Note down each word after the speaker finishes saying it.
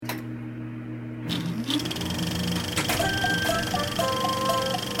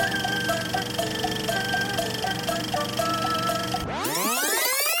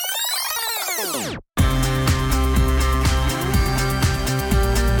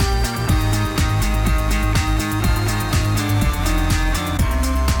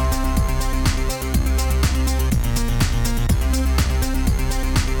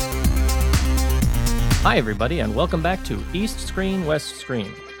Hi, everybody, and welcome back to East Screen, West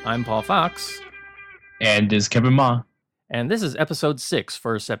Screen. I'm Paul Fox. And this is Kevin Ma. And this is episode 6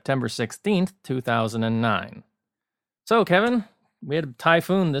 for September 16th, 2009. So, Kevin, we had a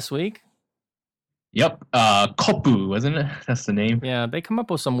typhoon this week. Yep. Kopu, wasn't it? That's the name. Yeah, they come up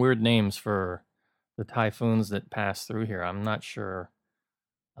with some weird names for the typhoons that pass through here. I'm not sure.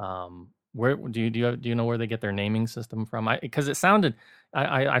 Where do you know where they get their naming system from? Because it sounded,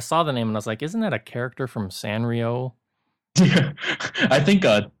 I saw the name and I was like, isn't that a character from Sanrio? Yeah. I think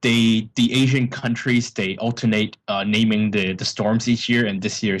the Asian countries they alternate naming the storms each year, and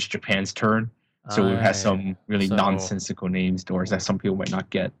this year is Japan's turn. So we've had some really nonsensical names that some people might not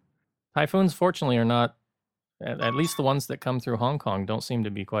get. Typhoons, fortunately, are not, at least the ones that come through Hong Kong, don't seem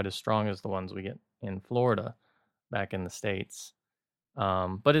to be quite as strong as the ones we get in Florida back in the States.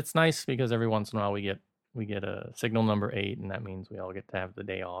 But it's nice because every once in a while we get a signal number 8, and that means we all get to have the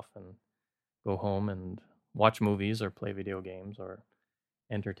day off and go home and watch movies or play video games or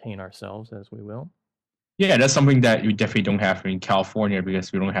entertain ourselves as we will. Yeah, that's something that we definitely don't have in California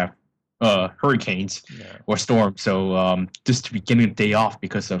because we don't have hurricanes or storms. So just to be getting a day off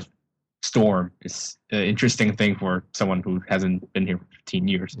because of storm is an interesting thing for someone who hasn't been here for 15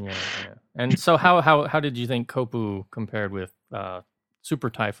 years. Yeah. And so how did you think Kopu compared with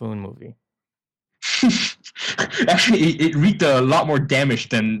Super Typhoon movie? Actually, it wreaked a lot more damage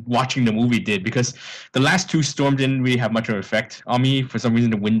than watching the movie did because the last two storms didn't really have much of an effect on me. For some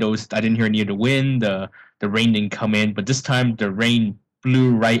reason, the windows, I didn't hear any of the wind, the rain didn't come in, but this time the rain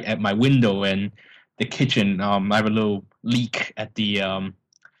blew right at my window and the kitchen. I have a little leak at the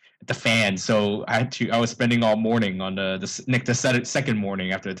fan, so I was spending all morning on the second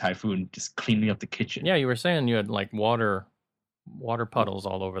morning after the typhoon just cleaning up the kitchen. Yeah, you were saying you had like water puddles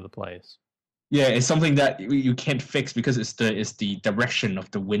all over the place. Yeah, it's something that you can't fix because it's the direction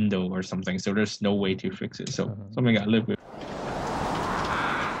of the window or something. So there's no way to fix it. So something I live with.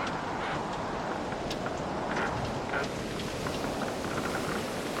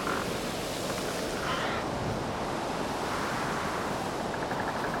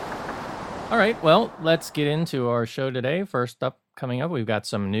 All right, well, let's get into our show today. First up, coming up, we've got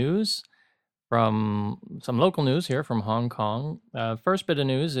some news from some local news here from Hong Kong. First bit of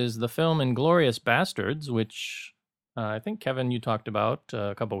news is the film Inglourious Basterds, which I think, Kevin, you talked about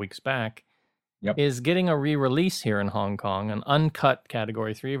a couple weeks back, is getting a re-release here in Hong Kong, an uncut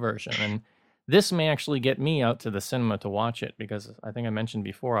Category 3 version. And this may actually get me out to the cinema to watch it because I think I mentioned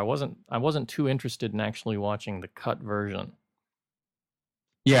before, I wasn't too interested in actually watching the cut version.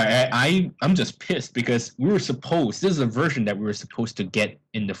 Yeah, I'm just pissed because this is a version that we were supposed to get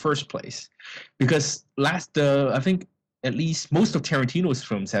in the first place. Because I think at least most of Tarantino's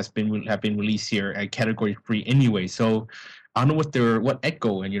films have been released here at Category 3 anyway. So I don't know what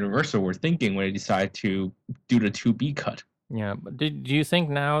Echo and Universal were thinking when they decided to do the 2B cut. Yeah, but do you think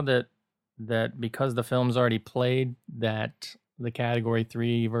now that because the film's already played that the Category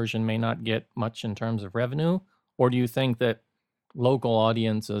 3 version may not get much in terms of revenue? Or do you think that local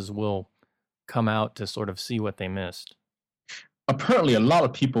audiences will come out to sort of see what they missed? Apparently, a lot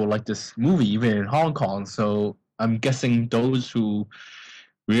of people like this movie, even in Hong Kong. So I'm guessing those who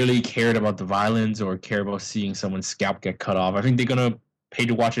really cared about the violence or care about seeing someone's scalp get cut off, I think they're going to pay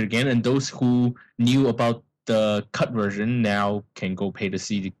to watch it again. And those who knew about the cut version now can go pay to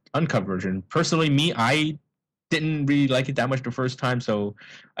see the uncut version. Personally, I didn't really like it that much the first time, so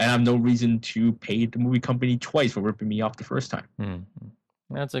I have no reason to pay the movie company twice for ripping me off the first time.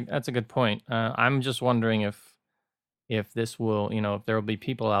 That's a good point. I'm just wondering if this will, if there will be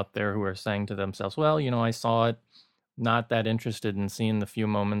people out there who are saying to themselves, well, I saw it, not that interested in seeing the few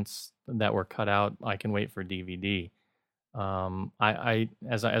moments that were cut out. I can wait for DVD.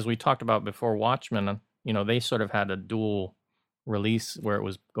 As we talked about before, Watchmen, they sort of had a dual release where it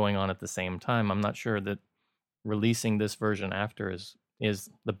was going on at the same time. I'm not sure that releasing this version after is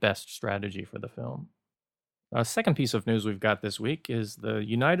the best strategy for the film. A second piece of news we've got this week is the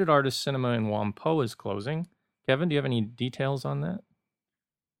United Artists Cinema in Whampoa is closing. Kevin, do you have any details on that?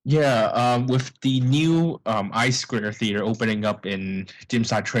 Yeah, with the new I Square Theater opening up in Tsim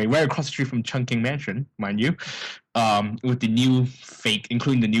Sha Tsui, right across the street from Chungking Mansion, mind you, with the new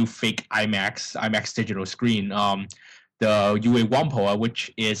including the new fake IMAX digital screen, the UA Whampoa,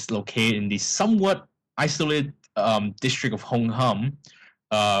 which is located in the somewhat isolated district of Hong Kong,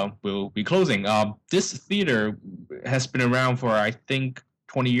 will be closing. This theater has been around for, I think,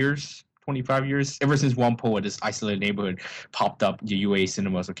 20 years, 25 years, ever since Whampoa, this isolated neighborhood, popped up. The UA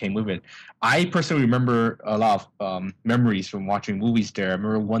cinemas that came with it. I personally remember a lot of memories from watching movies there. I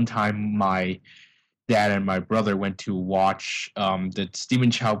remember one time my dad and my brother went to watch the Stephen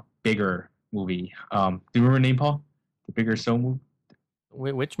Chow Bigger movie. Do you remember the name, Paul? The Bigger Soul movie.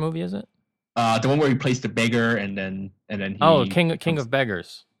 Which movie is it? The one where he plays the beggar and then Oh, he King becomes of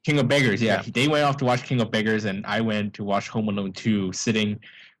Beggars. King of Beggars. Yeah, Yeah. they went off to watch King of Beggars, and I went to watch Home Alone 2, sitting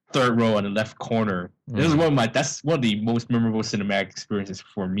third row in the left corner. This is that's one of the most memorable cinematic experiences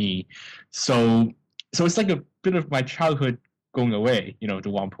for me. So it's like a bit of my childhood going away. The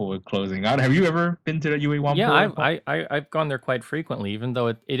Whampoa closing out. Have you ever been to the UA Whampoa? Yeah, I've gone there quite frequently, even though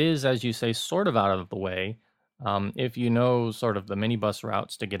it is, as you say, sort of out of the way. If you know sort of the minibus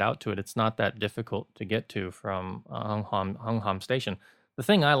routes to get out to it, it's not that difficult to get to from Hung Ham Station. The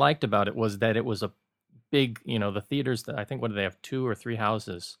thing I liked about it was that it was a big, the theaters that I think, what do they have, 2 or 3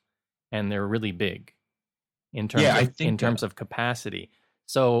 houses, and they're really big in terms of capacity.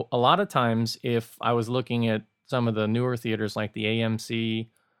 So a lot of times, if I was looking at some of the newer theaters like the AMC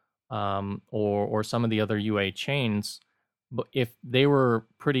or some of the other UA chains, but if they were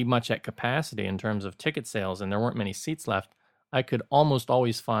pretty much at capacity in terms of ticket sales and there weren't many seats left, I could almost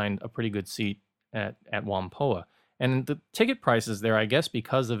always find a pretty good seat at Whampoa. And the ticket prices there, I guess,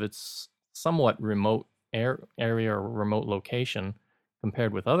 because of its somewhat remote area or remote location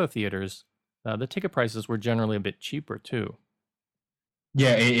compared with other theaters, the ticket prices were generally a bit cheaper too.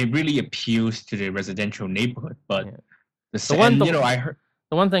 Yeah, it really appeals to the residential neighborhood, but I heard.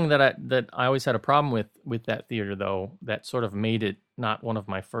 The one thing that I always had a problem with that theater, though, that sort of made it not one of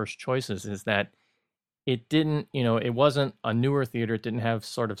my first choices, is that it didn't, it wasn't a newer theater. It didn't have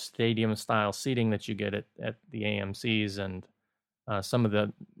sort of stadium style seating that you get at the AMCs and some of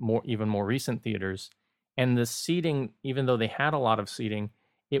the even more recent theaters. And the seating, even though they had a lot of seating,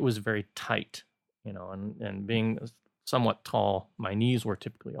 it was very tight, and being somewhat tall, my knees were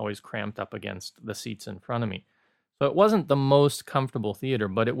typically always cramped up against the seats in front of me. So it wasn't the most comfortable theater,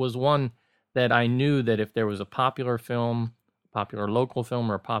 but it was one that I knew that if there was a popular film, popular local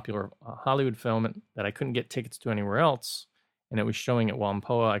film, or a popular Hollywood film that I couldn't get tickets to anywhere else, and it was showing at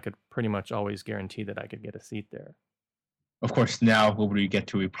Whampoa, I could pretty much always guarantee that I could get a seat there. Of course, now will you get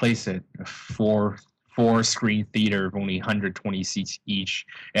to replace it? A four-screen theater of only 120 seats each.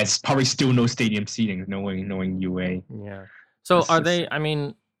 It's probably still no stadium seating, knowing UA. Yeah. So are they? I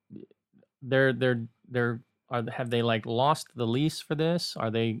mean, have they like lost the lease for this?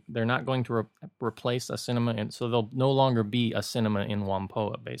 They're not going to replace a cinema, and so there'll no longer be a cinema in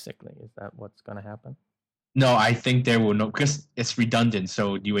Whampoa, basically? Is that what's going to happen? No, I think there will no, because it's redundant.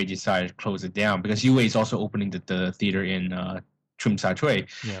 So UA decided to close it down because UA is also opening the theater in Tsim Sha Tsui.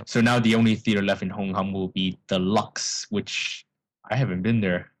 Yeah. So now the only theater left in Hong Kong will be the Lux, which I haven't been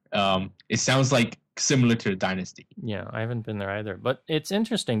there. It sounds like similar to the Dynasty. Yeah, I haven't been there either. But it's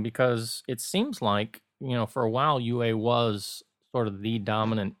interesting because it seems like, for a while UA was sort of the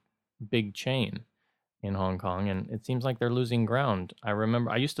dominant big chain in Hong Kong, and it seems like they're losing ground. I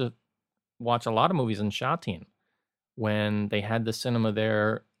remember I used to watch a lot of movies in Sha Tin when they had the cinema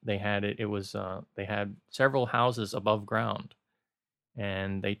there. They had they had several houses above ground,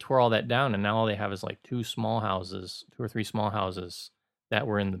 and they tore all that down, and now all they have is like 2 or 3 small houses that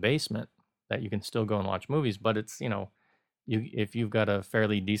were in the basement that you can still go and watch movies. But it's, if you've got a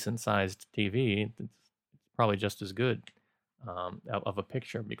fairly decent sized TV, it's probably just as good of a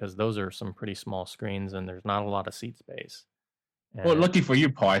picture, because those are some pretty small screens and there's not a lot of seat space. Well, lucky for you,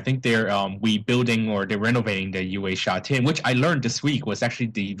 Paul, I think they're rebuilding or they're renovating the UA Sha Tin, which I learned this week was actually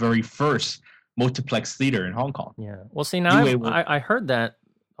the very first multiplex theater in Hong Kong. Yeah. Well, see, now I heard that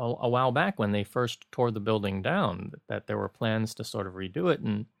a while back when they first tore the building down, that there were plans to sort of redo it,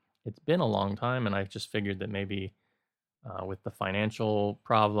 and it's been a long time, and I just figured that maybe with the financial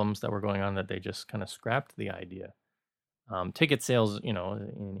problems that were going on, that they just kind of scrapped the idea. Ticket sales,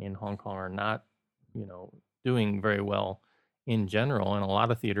 in Hong Kong are not, doing very well in general, and a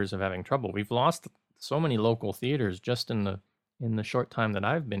lot of theaters are having trouble. We've lost so many local theaters just in the short time that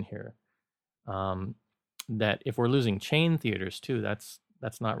I've been here, that if we're losing chain theaters too, that's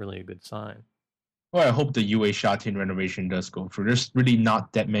not really a good sign. Well, I hope the UA Sha Tin renovation does go through. There's really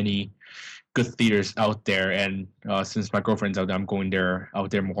not that many good theaters out there, and since my girlfriend's out there, I'm going out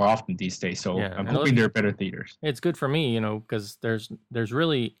there more often these days. So yeah, I'm hoping there are better theaters. It's good for me, because there's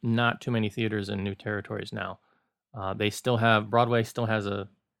really not too many theaters in new territories now. Broadway still has a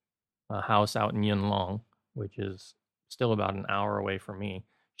house out in Yuen Long, which is still about an hour away from me.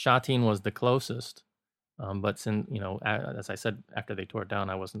 Sha Tin was the closest, but since, as I said, after they tore it down,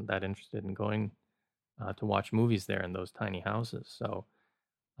 I wasn't that interested in going to watch movies there in those tiny houses. So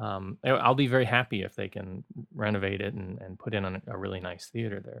I'll be very happy if they can renovate it and put in a really nice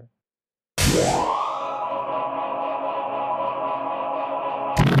theater there.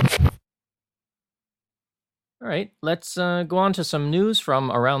 All right, let's go on to some news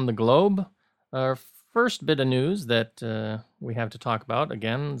from around the globe. Our first bit of news that we have to talk about,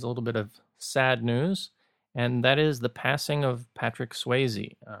 again, is a little bit of sad news, and that is the passing of Patrick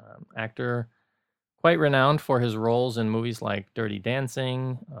Swayze, actor quite renowned for his roles in movies like Dirty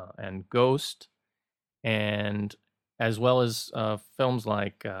Dancing and Ghost, and as well as films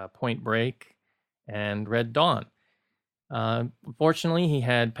like Point Break and Red Dawn. Unfortunately, he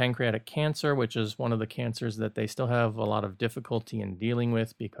had pancreatic cancer, which is one of the cancers that they still have a lot of difficulty in dealing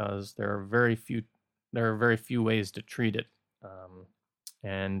with because there are very few ways to treat it.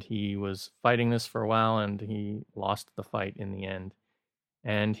 And he was fighting this for a while, and he lost the fight in the end.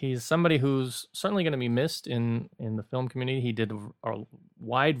 And he's somebody who's certainly going to be missed in the film community. He did a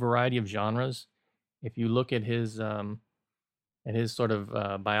wide variety of genres. If you look at his sort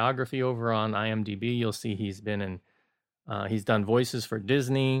of biography over on IMDb, you'll see he's been in. He's done voices for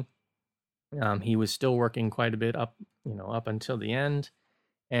Disney. He was still working quite a bit up until the end,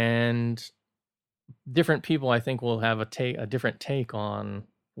 and different people I think will have a different take on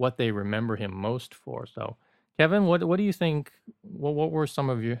what they remember him most for. So, Kevin, what do you think? What were some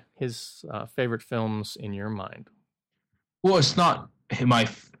of his favorite films in your mind? Well, it's not my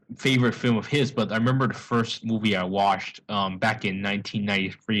favorite film of his, but I remember the first movie I watched back in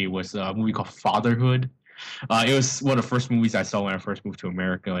 1993 was a movie called Fatherhood. It was one of the first movies I saw when I first moved to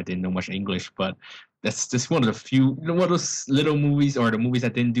America. I didn't know much English, but that's just one of the few, one of those little movies or the movies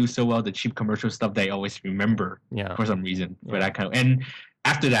that didn't do so well, the cheap commercial stuff that I always remember for some reason. Yeah. For that kind of, and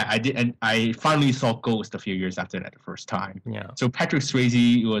after that, I finally saw Ghost a few years after that the first time. Yeah. So Patrick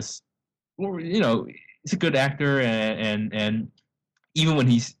Swayze was, he's a good actor, and even when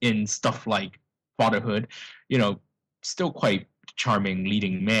he's in stuff like Fatherhood, still quite charming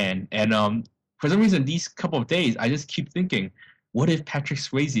leading man. And for some reason, these couple of days, I just keep thinking, what if Patrick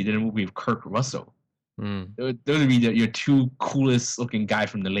Swayze did a movie with Kurt Russell? Those would be your two coolest looking guys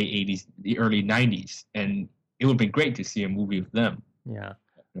from the late 80s, the early 90s. And it would be great to see a movie with them. Yeah.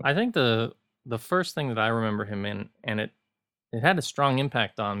 I think the first thing that I remember him in, and it had a strong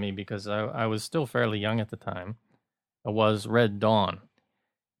impact on me because I was still fairly young at the time, was Red Dawn.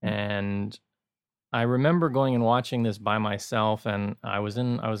 And I remember going and watching this by myself, and I was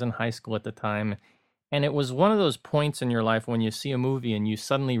in high school at the time, and it was one of those points in your life when you see a movie and you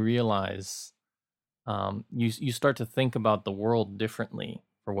suddenly realize you start to think about the world differently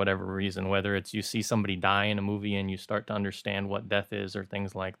for whatever reason, whether it's you see somebody die in a movie and you start to understand what death is or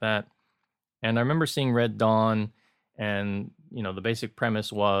things like that. And I remember seeing Red Dawn, and the basic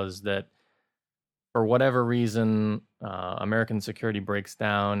premise was that for whatever reason, American security breaks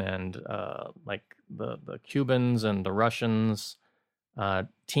down, and like the Cubans and the Russians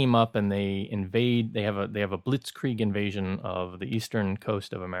team up, and they invade. They have a blitzkrieg invasion of the eastern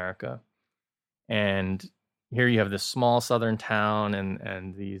coast of America, and here you have this small southern town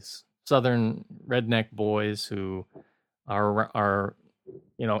and these southern redneck boys who are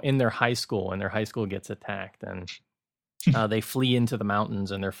in their high school, and their high school gets attacked, and they flee into the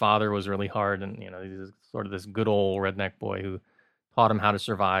mountains, and their father was really hard, and he's sort of this good old redneck boy who taught them how to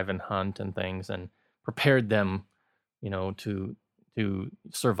survive and hunt and things, and prepared them, to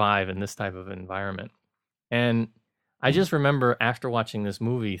survive in this type of environment. And I just remember after watching this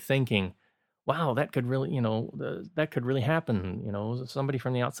movie thinking, wow, that could really, that could really happen. Somebody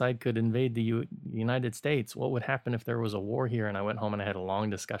from the outside could invade the United States. What would happen if there was a war here? And I went home and I had a long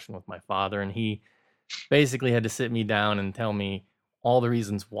discussion with my father, and he basically had to sit me down and tell me all the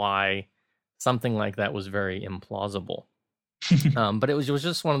reasons why something like that was very implausible. But it was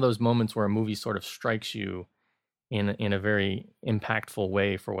just one of those moments where a movie sort of strikes you in a very impactful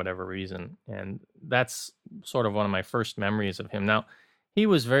way for whatever reason. And that's sort of one of my first memories of him. Now, he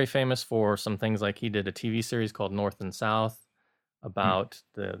was very famous for some things, like he did a TV series called North and South about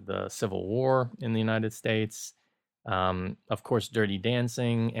the Civil War in the United States. Of course, Dirty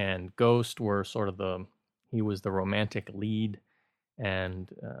Dancing and Ghost were sort of he was the romantic lead,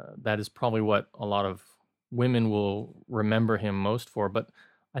 and that is probably what a lot of women will remember him most for. But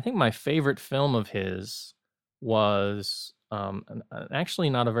I think my favorite film of his was actually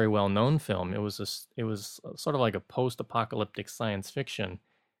not a very well-known film. It was sort of like a post-apocalyptic science fiction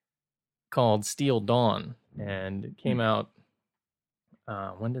called Steel Dawn, and it came out.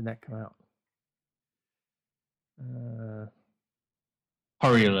 When did that come out?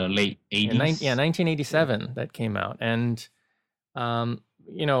 Probably the late 80s. 1987 that came out. And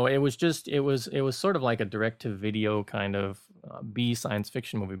it was sort of like a direct-to-video kind of B science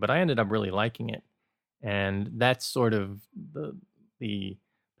fiction movie, but I ended up really liking it. And that's sort of the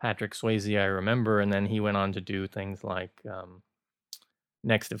Patrick Swayze I remember. And then he went on to do things like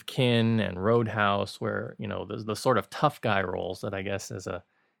Next of Kin and Roadhouse, where the sort of tough guy roles that I guess as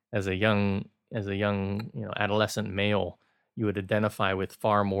a young as a young, adolescent male, you would identify with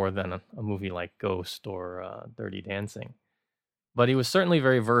far more than a movie like Ghost or Dirty Dancing. But he was certainly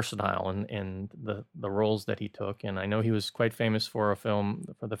very versatile in the roles that he took, and I know he was quite famous for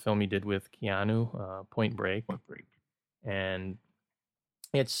the film he did with Keanu, Point Break. Point Break. And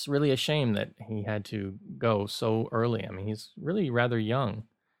it's really a shame that he had to go so early. I mean, he's really rather young,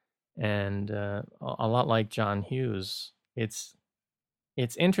 and a lot like John Hughes. It's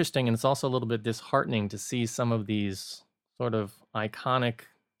interesting, and it's also a little bit disheartening to see some of these sort of iconic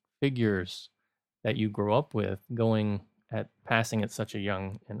figures that you grew up with passing at such a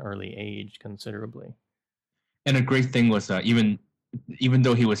young and early age considerably. And a great thing was even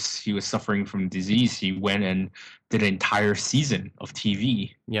though he was suffering from disease, he went and did an entire season of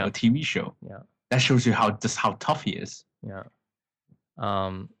TV, a TV show. Yeah, that shows you how tough he is.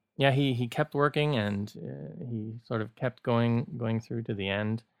 Yeah, he kept working, and he sort of kept going through to the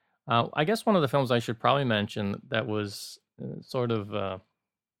end. I guess one of the films I should probably mention that was sort of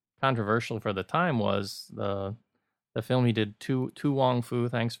controversial for the time was the film he did, To Wong Foo,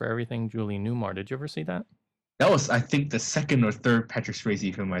 Thanks for Everything, Julie Newmar. Did you ever see that? That was, I think, the second or third Patrick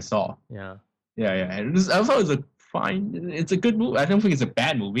Swayze film I saw. Yeah. I thought it was it's a good movie. I don't think it's a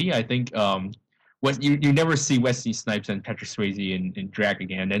bad movie. I think you never see Wesley Snipes and Patrick Swayze in drag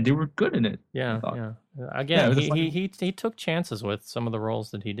again, and they were good in it. Yeah. Again, he took chances with some of the roles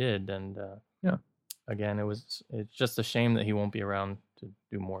that he did, and again, it's just a shame that he won't be around to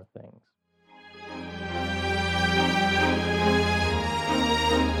do more things.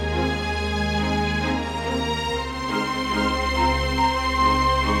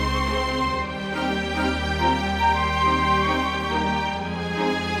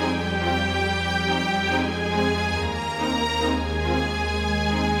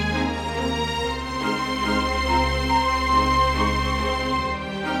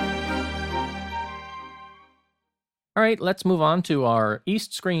 All right, let's move on to our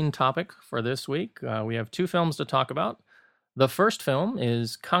East Screen topic for this week. We have two films to talk about. The first film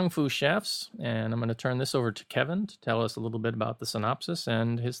is Kung Fu Chefs, and I'm going to turn this over to Kevin to tell us a little bit about the synopsis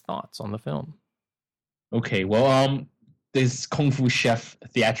and his thoughts on the film. Okay, well, this Kung Fu Chef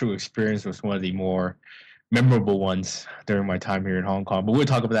theatrical experience was one of the more memorable ones during my time here in Hong Kong, but we'll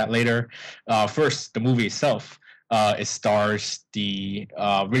talk about that later. First, the movie itself. It stars the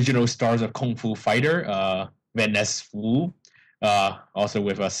original stars of Kung Fu Fighter, Vanessa Wu, also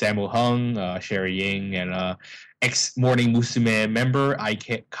with Sammo Hung, Sherry Ying, and ex-Morning Musume member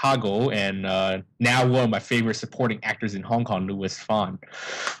Ike Kago, and now one of my favorite supporting actors in Hong Kong, Louis Fan.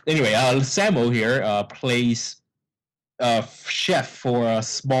 Anyway, Sammo here plays a chef for a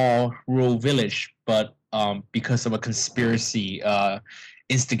small rural village, but because of a conspiracy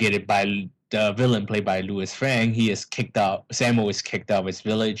instigated by the villain played by Louis Fang, Sammo is kicked out of his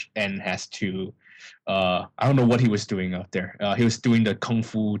village and has to I don't know what he was doing out there. He was doing the Kung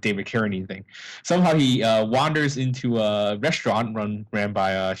Fu David Carradine thing. Somehow he wanders into a restaurant ran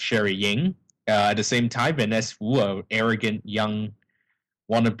by Sherry Ying. At the same time, Vanessa Wu, an arrogant young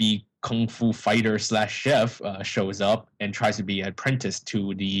wannabe Kung Fu fighter / chef, shows up and tries to be an apprentice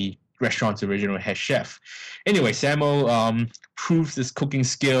to the restaurant's original head chef. Anyway, Sammo proves his cooking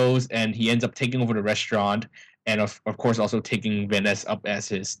skills, and he ends up taking over the restaurant, and of course also taking Vanessa up as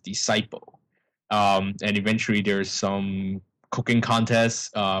his disciple. And eventually there's some cooking contests.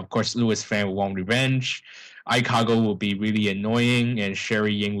 Of course, Louis Fan will want revenge. Aikago will be really annoying, and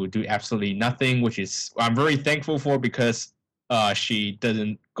Sherry Ying will do absolutely nothing, which is I'm very thankful for because she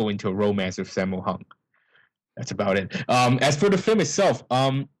doesn't go into a romance with Sammo Hung. That's about it. As for the film itself,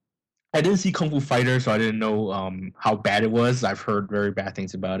 I didn't see Kung Fu Fighter, so I didn't know how bad it was. I've heard very bad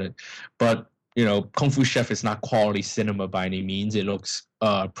things about it. But, Kung Fu Chef is not quality cinema by any means. It looks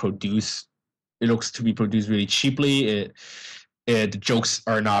It looks to be produced really cheaply. The jokes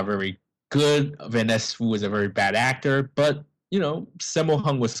are not very good. Vanessa Wu is a very bad actor, but Sammo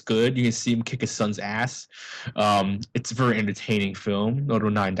Hung was good. You can see him kick his son's ass. It's a very entertaining film, although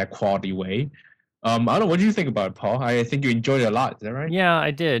not in that quality way. I don't know. What do you think about it, Paul? I think you enjoyed it a lot. Is that right? Yeah, I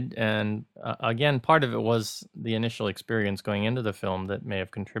did. And again, part of it was the initial experience going into the film that may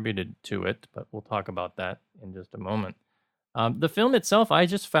have contributed to it, but we'll talk about that in just a moment. The film itself, I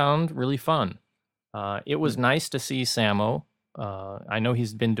just found really fun. It was nice to see Sammo. I know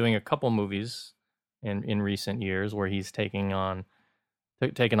he's been doing a couple movies in recent years where he's taken on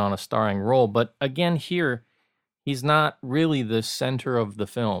a starring role, but again here he's not really the center of the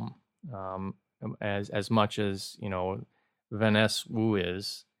film as much as Vanessa Wu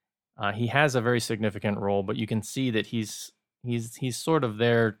is. He has a very significant role, but you can see that he's sort of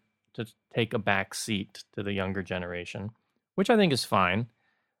there to take a back seat to the younger generation, which I think is fine.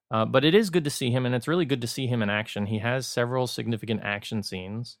 But it is good to see him, and it's really good to see him in action. He has several significant action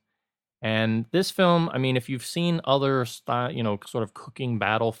scenes. And this film, I mean, if you've seen other style, sort of cooking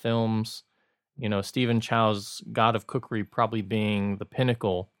battle films, Stephen Chow's God of Cookery probably being the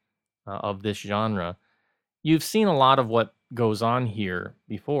pinnacle of this genre, you've seen a lot of what goes on here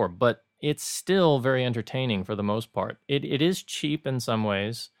before, but it's still very entertaining for the most part. It is cheap in some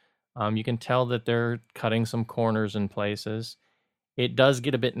ways. You can tell that they're cutting some corners in places. It does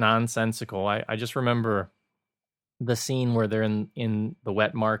get a bit nonsensical. I just remember the scene where they're in the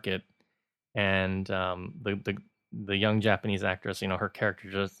wet market, and the young Japanese actress, her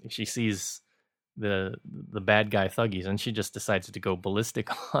character she sees the bad guy thuggies, and she just decides to go ballistic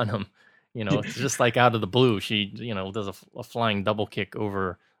on them. It's just like out of the blue. She does a flying double kick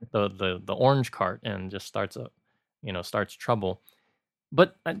over the orange cart and just starts trouble.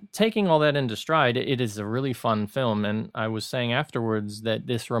 But taking all that into stride, it is a really fun film. And I was saying afterwards that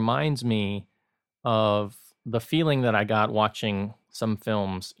this reminds me of the feeling that I got watching some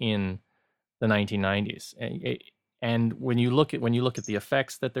films in the 1990s. And when you look at the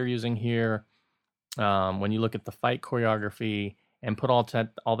effects that they're using here, when you look at the fight choreography and put all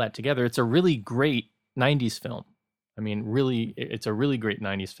that together, it's a really great 90s film. I mean, really, it's a really great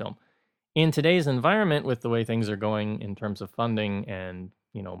 90s film. In today's environment, with the way things are going in terms of funding and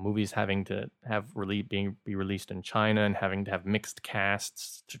movies having to be released in China and having to have mixed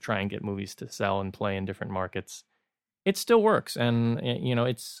casts to try and get movies to sell and play in different markets, it still works, and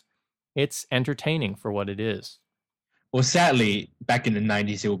it's entertaining for what it is. Well, sadly, back in the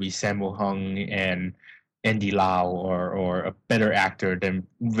 90s, it will be Sammo Hung and Andy Lau, or a better actor than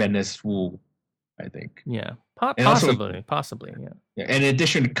Venice Wu, I think. Yeah, possibly, yeah. And in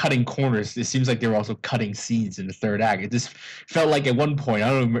addition to cutting corners, it seems like they were also cutting scenes in the third act. It just felt like at one point, I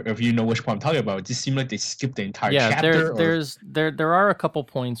don't know if you know which point I'm talking about, it just seemed like they skipped the entire chapter. There are a couple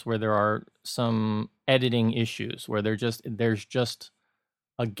points where there are some editing issues where there's just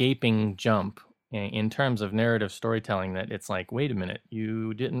a gaping jump in terms of narrative storytelling, that it's like, wait a minute,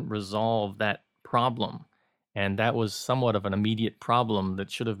 you didn't resolve that problem. And that was somewhat of an immediate problem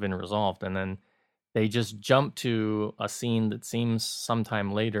that should have been resolved. And then they just jump to a scene that seems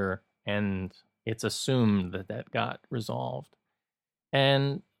sometime later, and it's assumed that got resolved.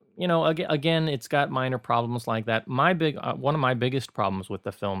 And, again, it's got minor problems like that. One of my biggest problems with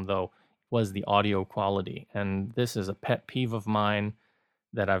the film, though, was the audio quality. And this is a pet peeve of mine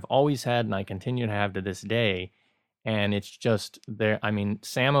that I've always had and I continue to have to this day. And it's just there. I mean,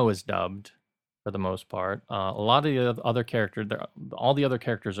 Sammo is dubbed for the most part. A lot of the other characters, all the other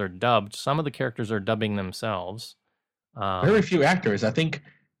characters are dubbed. Some of the characters are dubbing themselves. Very few actors. I think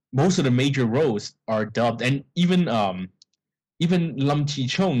most of the major roles are dubbed, and even Lam Chi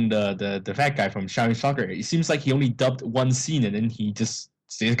Chung, the fat guy from Shaolin Soccer, it seems like he only dubbed one scene, and then he just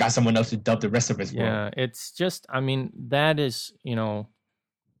got someone else to dub the rest of his role. Yeah, it's just, I mean, that is,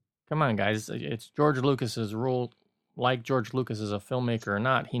 come on, guys, it's George Lucas's rule. Like George Lucas is a filmmaker or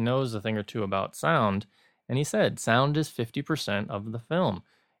not, he knows a thing or two about sound. And he said, sound is 50% of the film.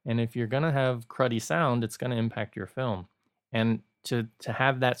 And if you're going to have cruddy sound, it's going to impact your film. And to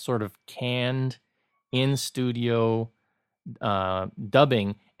have that sort of canned, in-studio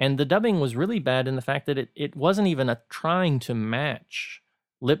dubbing, and the dubbing was really bad in the fact that it wasn't even trying to match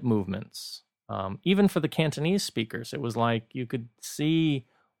lip movements. Even for the Cantonese speakers, it was like you could see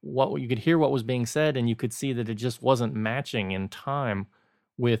you could hear what was being said, and you could see that it just wasn't matching in time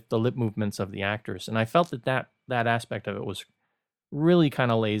with the lip movements of the actors. And I felt that aspect of it was really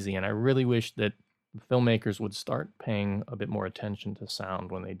kind of lazy, and I really wish that filmmakers would start paying a bit more attention to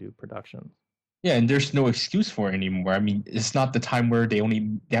sound when they do productions. Yeah, and there's no excuse for it anymore. I mean, it's not the time where they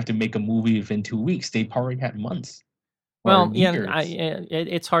have to make a movie within 2 weeks. They probably had months. Well, yeah,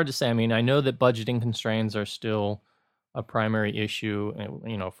 it's hard to say. I mean, I know that budgeting constraints are still a primary issue,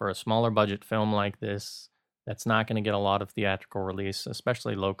 for a smaller budget film like this, that's not going to get a lot of theatrical release,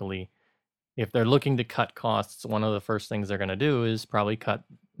 especially locally. If they're looking to cut costs, one of the first things they're going to do is probably cut,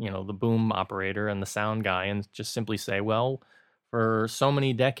 the boom operator and the sound guy, and just simply say, well, for so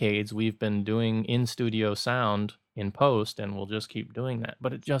many decades, we've been doing in-studio sound in post, and we'll just keep doing that.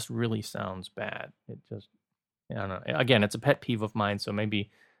 But it just really sounds bad. I don't know. Again, it's a pet peeve of mine, so maybe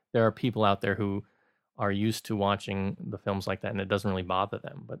there are people out there who are used to watching the films like that, and it doesn't really bother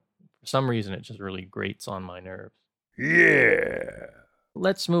them. But for some reason, it just really grates on my nerves. Yeah.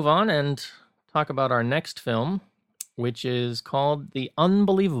 Let's move on and talk about our next film, which is called The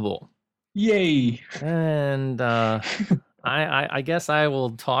Unbelievable. Yay! And I guess I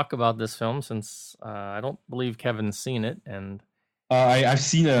will talk about this film since I don't believe Kevin's seen it. And I've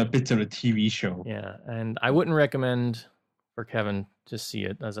seen a bit of the TV show. Yeah, and I wouldn't recommend for Kevin to see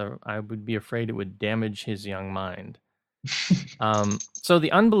it, as I would be afraid it would damage his young mind. So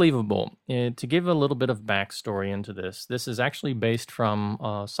The Unbelievable, to give a little bit of backstory into this is actually based from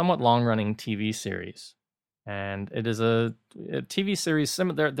a somewhat long-running TV series. And it is a TV series.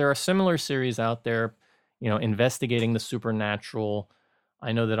 There are similar series out there, investigating the supernatural.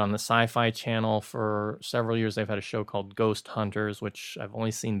 I know that on the Sci-Fi Channel for several years, they've had a show called Ghost Hunters, which I've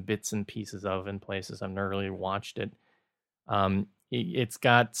only seen bits and pieces of in places. I've never really watched it. It's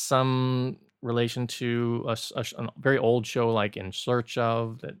got some relation to a very old show like In Search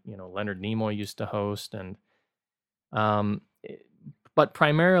Of that Leonard Nimoy used to host, and but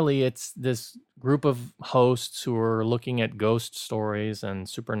primarily it's this group of hosts who are looking at ghost stories and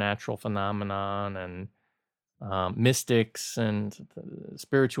supernatural phenomenon and mystics and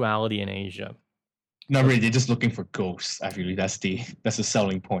spirituality in Asia. Not really. They're just looking for ghosts. I feel that's the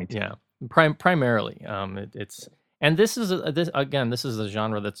selling point. Yeah, primarily. It's and this is a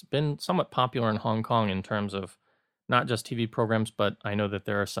genre that's been somewhat popular in Hong Kong in terms of not just TV programs, but I know that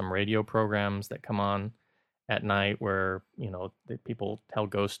there are some radio programs that come on at night where people tell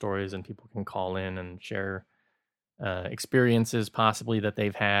ghost stories and people can call in and share experiences possibly that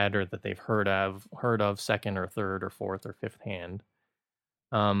they've had or that they've heard of second or third or fourth or fifth hand.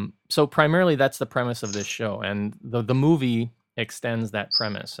 So primarily that's the premise of this show, and the movie extends that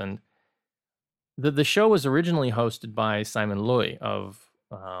premise. And the show was originally hosted by Simon Lui of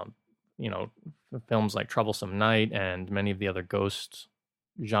films like Troublesome Night and many of the other ghost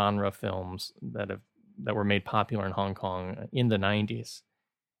genre films that were made popular in Hong Kong in the 90s.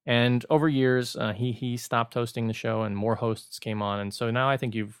 And over years, he stopped hosting the show and more hosts came on. And so now I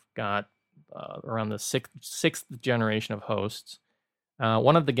think you've got around the sixth generation of hosts.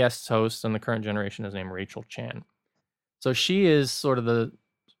 One of the guest hosts in the current generation is named Rachel Chan. So she is sort of the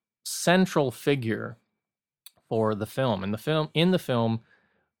central figure for the film. In the film,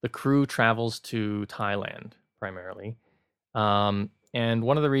 the crew travels to Thailand primarily. And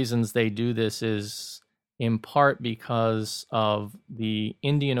one of the reasons they do this is in part because of the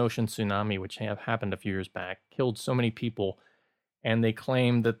Indian Ocean tsunami, which happened a few years back, killed so many people, and they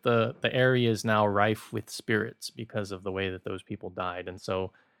claim that the area is now rife with spirits because of the way that those people died. And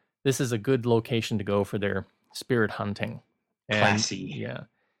so this is a good location to go for their spirit hunting. Classy. Yeah.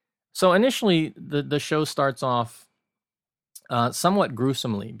 So initially, the show starts off somewhat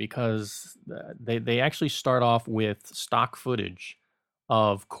gruesomely because they actually start off with stock footage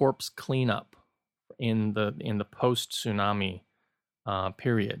of corpse cleanup in the post-tsunami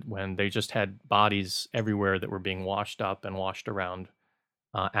period, when they just had bodies everywhere that were being washed up and washed around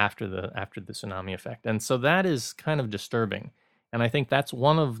after the tsunami effect. And so that is kind of disturbing. And I think that's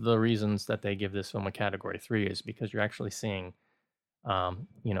one of the reasons that they give this film a Category 3, is because you're actually seeing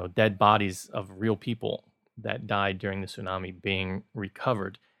dead bodies of real people that died during the tsunami being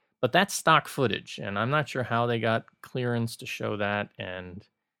recovered. But that's stock footage, and I'm not sure how they got clearance to show that. And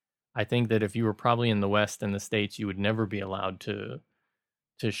I think that if you were probably in the West, in the States, you would never be allowed to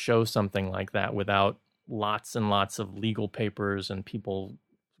show something like that without lots and lots of legal papers and people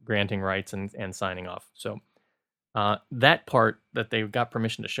granting rights and signing off. So that part that they've got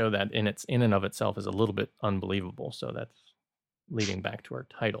permission to show that in and of itself is a little bit unbelievable. So that's leading back to our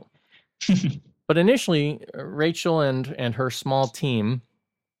title. But initially, Rachel and her small team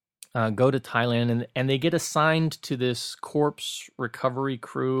go to Thailand, and they get assigned to this corpse recovery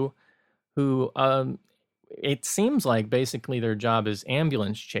crew who it seems like basically their job is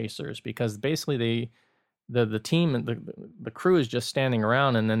ambulance chasers, because basically the team and the crew is just standing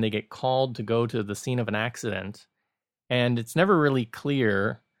around, and then they get called to go to the scene of an accident, and it's never really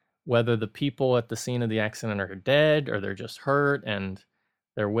clear whether the people at the scene of the accident are dead or they're just hurt and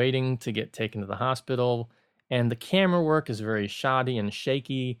they're waiting to get taken to the hospital. And the camera work is very shoddy and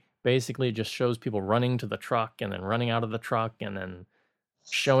shaky. Basically, it just shows people running to the truck and then running out of the truck and then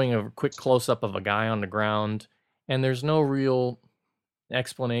showing a quick close-up of a guy on the ground. And there's no real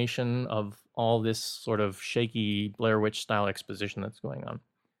explanation of all this sort of shaky Blair Witch-style exposition that's going on.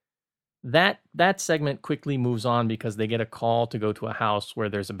 That segment quickly moves on because they get a call to go to a house where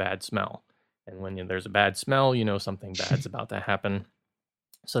there's a bad smell. And when there's a bad smell, something bad's about to happen.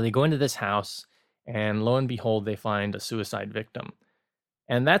 So they go into this house, and lo and behold, they find a suicide victim.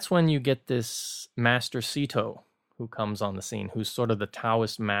 And that's when you get this Master Sito who comes on the scene, who's sort of the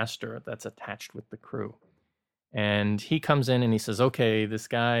Taoist master that's attached with the crew. And he comes in and he says, okay, this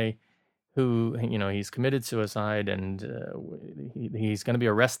guy who, he's committed suicide, and he's going to be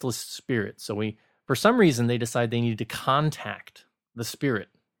a restless spirit. So for some reason, they decide they need to contact the spirit.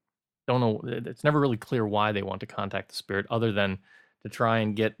 Don't know, it's never really clear why they want to contact the spirit, other than to try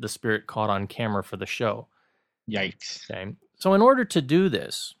and get the spirit caught on camera for the show. Yikes. Okay. So in order to do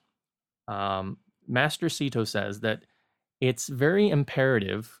this, Master Sito says that it's very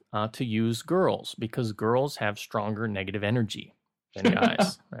imperative to use girls because girls have stronger negative energy than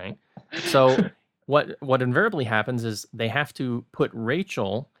guys, right? So what invariably happens is they have to put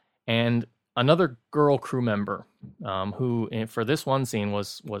Rachel and another girl crew member, who for this one scene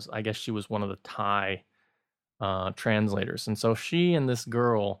was I guess she was one of the Thai translators, and so she and this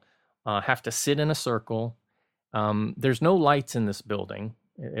girl have to sit in a circle. There's no lights in this building.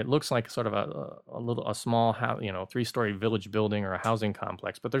 It looks like sort of a small house, 3-story village building or a housing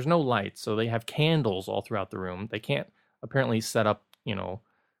complex, but there's no lights. So they have candles all throughout the room. They can't apparently set up,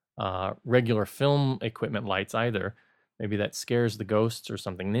 regular film equipment lights either. Maybe that scares the ghosts or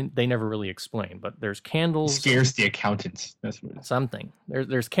something. They never really explain, but there's candles. It scares the accountants. That's what it is. Something.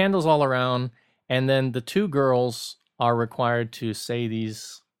 There's candles all around. And then the two girls are required to say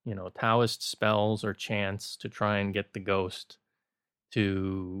these, Taoist spells or chants to try and get the ghost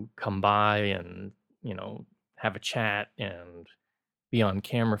to come by and, have a chat and be on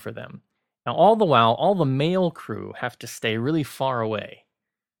camera for them. Now, all the while, all the male crew have to stay really far away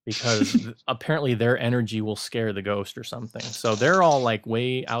because apparently their energy will scare the ghost or something. So they're all like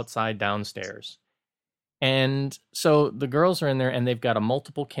way outside downstairs. And so the girls are in there and they've got a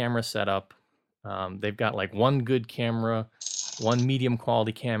multiple camera setup. They've got like one good camera, one medium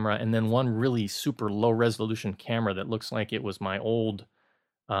quality camera, and then one really super low resolution camera that looks like it was my old,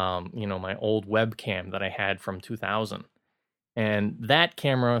 my old webcam that I had from 2000. And that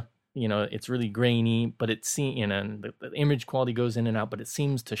camera, it's really grainy, but the image quality goes in and out, but it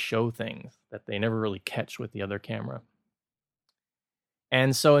seems to show things that they never really catch with the other camera.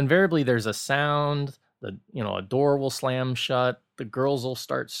 And so invariably there's a sound, a door will slam shut, the girls will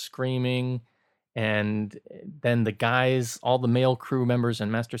start screaming, and then the guys, all the male crew members and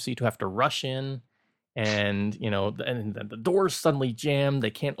Master Sito have to rush in, and and the doors suddenly jam, they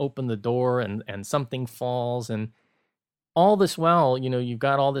can't open the door, and something falls, and all this while, you've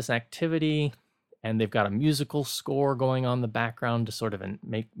got all this activity, and they've got a musical score going on in the background to sort of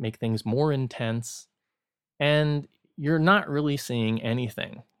make things more intense, and you're not really seeing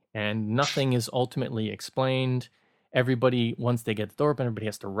anything, and nothing is ultimately explained. Everybody, once they get the door open, everybody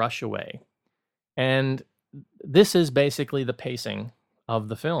has to rush away. And this is basically the pacing of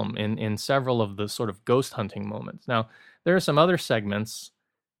the film in several of the sort of ghost hunting moments. Now, there are some other segments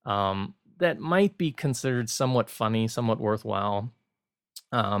that might be considered somewhat funny, somewhat worthwhile,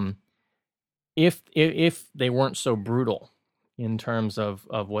 if they weren't so brutal in terms of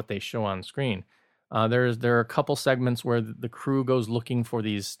what they show on screen. There are a couple segments where the crew goes looking for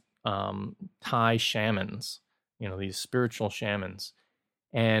these Thai shamans, these spiritual shamans.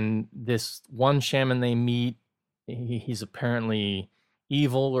 And this one shaman they meet, he's apparently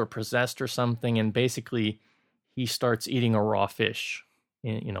evil or possessed or something, and basically he starts eating a raw fish,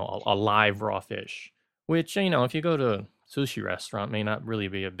 a live raw fish, which, if you go to a sushi restaurant, may not really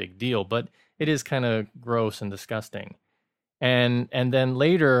be a big deal, but it is kind of gross and disgusting. And then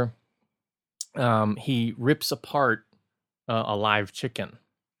later, he rips apart a live chicken.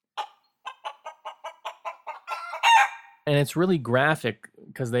 And it's really graphic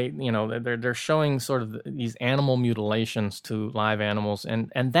because they're showing sort of these animal mutilations to live animals, and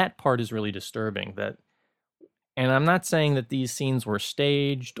that part is really disturbing. And I'm not saying that these scenes were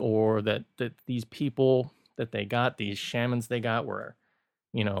staged or that these people that they got, these shamans they got, were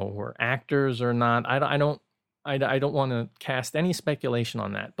actors or not. I don't want to cast any speculation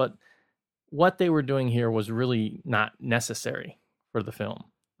on that. But what they were doing here was really not necessary for the film.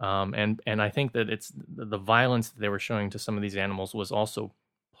 And I think that it's the violence that they were showing to some of these animals was also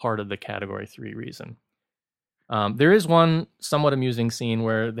part of the Category 3 reason. There is one somewhat amusing scene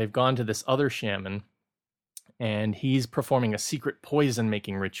where they've gone to this other shaman, and he's performing a secret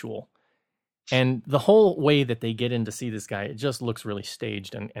poison-making ritual. And the whole way that they get in to see this guy, it just looks really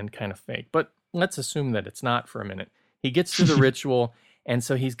staged and kind of fake. But let's assume that it's not for a minute. He gets through the ritual, and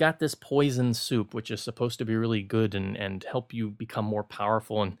so he's got this poison soup, which is supposed to be really good and help you become more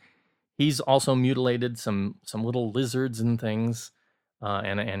powerful. And he's also mutilated some little lizards and things,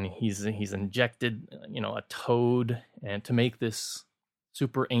 and he's injected a toad and to make this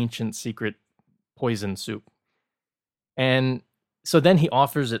super ancient secret poison soup. And so then he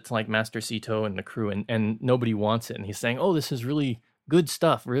offers it to like Master Sito and the crew, and nobody wants it. And he's saying, "Oh, this is really good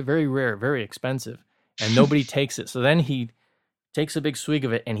stuff, very rare, very expensive," and nobody takes it. So then he takes a big swig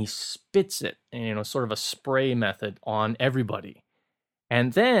of it and he spits it, sort of a spray method on everybody.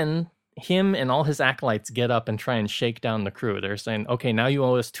 And then him and all his acolytes get up and try and shake down the crew. They're saying, "Okay, now you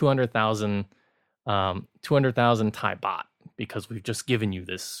owe us 200,000 Thai baht because we've just given you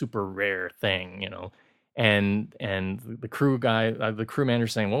this super rare thing, and the crew guy, the crew manager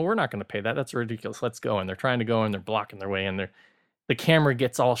saying, well, we're not going to pay that. That's ridiculous. Let's go. And they're trying to go and they're blocking their way. And the camera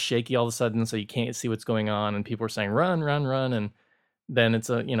gets all shaky all of a sudden. So you can't see what's going on. And people are saying, run, run, run. And then it's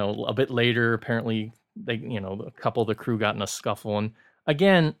a bit later, apparently they, a couple of the crew got in a scuffle. And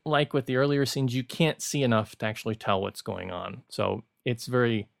again, like with the earlier scenes, you can't see enough to actually tell what's going on. So it's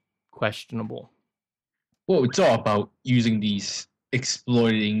very questionable. Well, it's all about using these,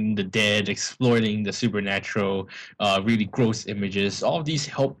 exploiting the dead, exploiting the supernatural, really gross images. All of these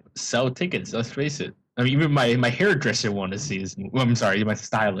help sell tickets. Let's face it. I mean, even my hairdresser wanted to see this. Well, I'm sorry, my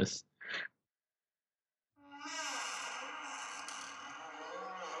stylist.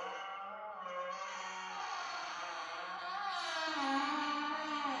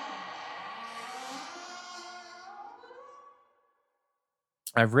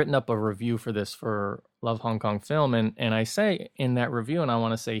 I've written up a review for this for Love Hong Kong Film, and I say in that review, and I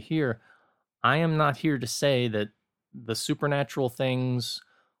want to say here, I am not here to say that the supernatural things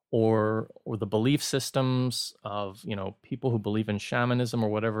or the belief systems of people who believe in shamanism or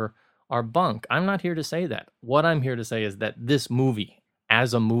whatever are bunk. I'm not here to say that. What I'm here to say is that this movie,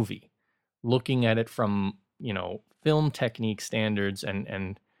 as a movie, looking at it from film technique standards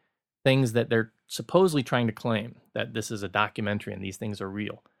and things that they're supposedly trying to claim that this is a documentary and these things are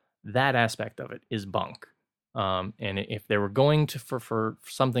real, that aspect of it is bunk. And if they were going to for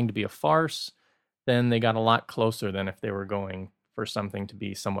something to be a farce, then they got a lot closer than if they were going for something to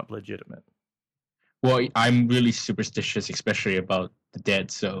be somewhat legitimate. Well, I'm really superstitious, especially about the dead,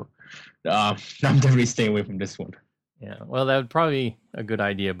 so I'm definitely staying away from this one. Yeah, well, that would probably be a good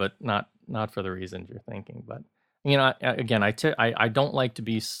idea, but not for the reasons you're thinking. But again, I don't like to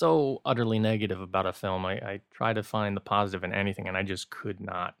be so utterly negative about a film. I try to find the positive in anything, and I just could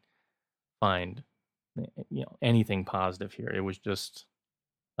not find anything positive here. It was just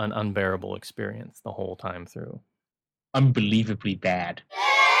an unbearable experience the whole time through. Unbelievably bad.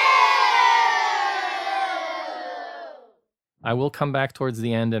 I will come back towards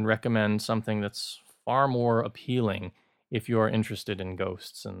the end and recommend something that's far more appealing if you are interested in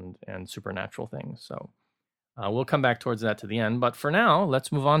ghosts and supernatural things. So we'll come back towards that to the end. But for now,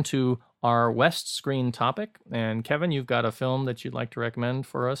 let's move on to our West Screen topic. And Kevin, you've got a film that you'd like to recommend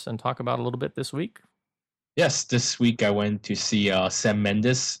for us and talk about a little bit this week? Yes, this week I went to see Sam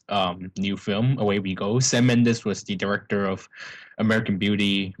Mendes' new film, Away We Go. Sam Mendes was the director of American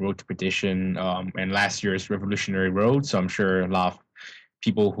Beauty, Road to Perdition, and last year's Revolutionary Road. So I'm sure a lot of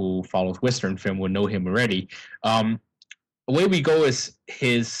people who follow Western film will know him already. Away We Go is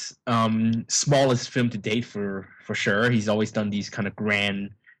his smallest film to date for sure. He's always done these kind of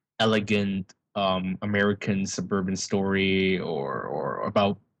grand, elegant American suburban story or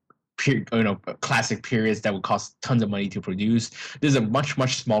about classic periods that would cost tons of money to produce. This is a much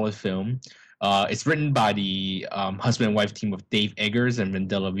smaller film. It's written by the husband and wife team of Dave Eggers and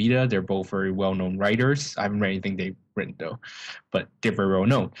Mandela Vida. They're both very well-known writers. I haven't read anything they've written though, but they're very well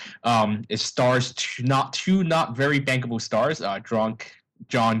known. It stars two not very bankable stars,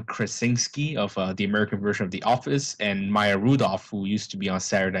 John Krasinski of the American version of The Office, and Maya Rudolph, who used to be on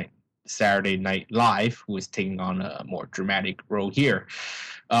Saturday Night Live, who is taking on a more dramatic role here.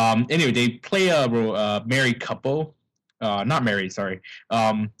 Anyway, they play a married couple. Not married, sorry.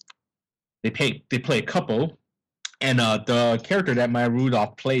 They play a couple, and the character that Maya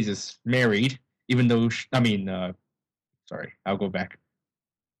Rudolph plays is married, even though sorry, I'll go back.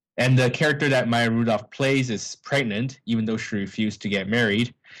 And the character that Maya Rudolph plays is pregnant, even though she refused to get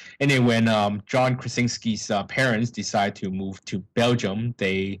married. Anyway, when John Krasinski's parents decide to move to Belgium,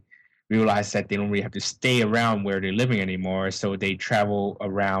 they realize that they don't really have to stay around where they're living anymore, so they travel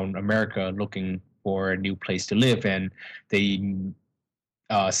around America looking for a new place to live, and they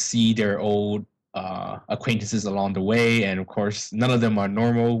see their old acquaintances along the way, and of course none of them are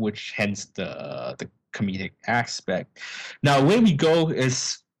normal, which hence the comedic aspect. Now, Away We Go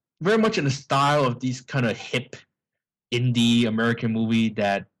is very much in the style of these kind of hip indie American movie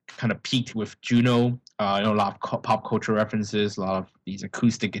that kind of peaked with Juno. A lot of pop culture references, a lot of these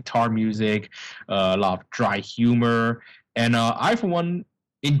acoustic guitar music, a lot of dry humor. And I, for one,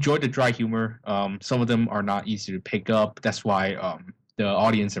 enjoyed the dry humor. Some of them are not easy to pick up. That's why the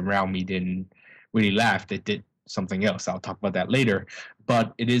audience around me didn't really laugh. They did something else. I'll talk about that later.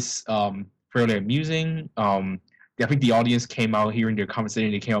 But it is fairly amusing. I think the audience came out hearing their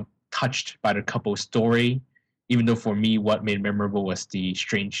conversation. They came out touched by the couple's story, even though for me, what made it memorable was the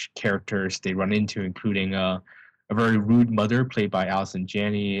strange characters they run into, including a very rude mother played by Allison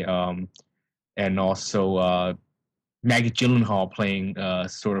Janney, and also Maggie Gyllenhaal playing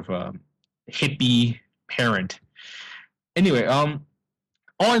sort of a hippie parent. Anyway,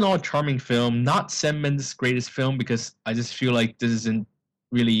 all in all, charming film. Not Sam Mendes' greatest film because I just feel like this isn't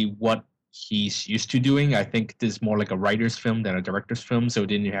really what he's used to doing. I think this is more like a writer's film than a director's film, so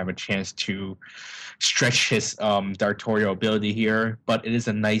didn't have a chance to stretch his directorial ability here. But it is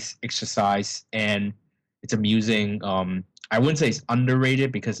a nice exercise and it's amusing. I wouldn't say it's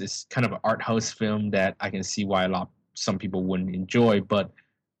underrated because it's kind of an art house film that I can see why some people wouldn't enjoy. But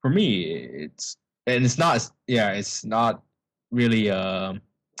for me, it's not it's not really a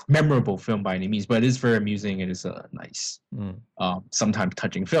memorable film by any means, but it is very amusing and it's a nice, sometimes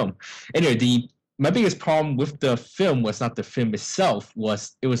touching film. Anyway, my biggest problem with the film was not the film itself;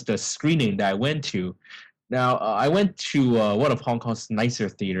 it was the screening that I went to. Now, I went to one of Hong Kong's nicer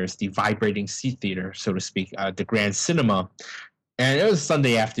theaters, the Vibrating Sea Theater, so to speak, the Grand Cinema, and it was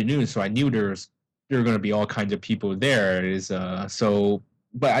Sunday afternoon, so I knew there were going to be all kinds of people there.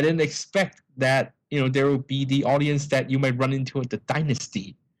 But I didn't expect that there would be the audience that you might run into at the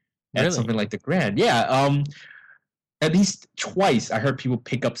Dynasty, at something like the Grand. Yeah, at least twice I heard people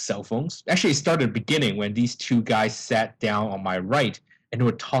pick up cell phones. Actually, it started at the beginning when these two guys sat down on my right and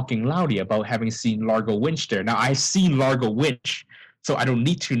were talking loudly about having seen Largo Winch there. Now, I've seen Largo Winch, so I don't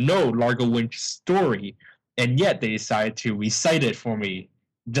need to know Largo Winch's story, and yet they decided to recite it for me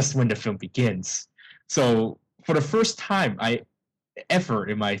just when the film begins. So for the first time ever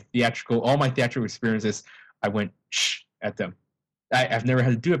in all my theatrical experiences, I went shh at them. I've never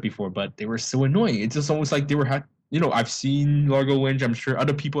had to do it before, but they were so annoying. It's just almost like they were I've seen Largo Winch. I'm sure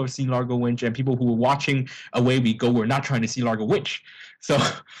other people have seen Largo Winch, and people who were watching Away We Go were not trying to see Largo Winch. So,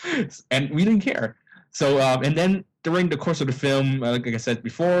 and we didn't care. So, and then during the course of the film, like I said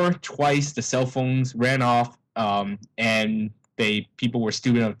before, twice the cell phones ran off, and people were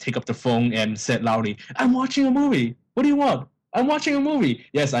stupid enough to take up the phone and said loudly, "I'm watching a movie. What do you want? I'm watching a movie."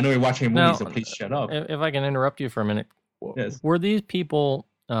 Yes, I know you're watching a movie, now, so please shut up. If I can interrupt you for a minute, yes. Were these people?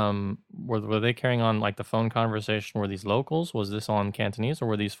 Were they carrying on like the phone conversation? Were these locals? Was this on Cantonese, or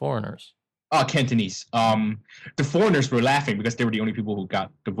were these foreigners? Cantonese. The foreigners were laughing because they were the only people who got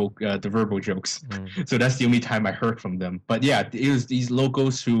the verbal jokes. So that's the only time I heard from them. But yeah, it was these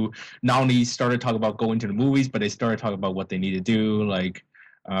locals who not only started talking about going to the movies, but they started talking about what they need to do. Like,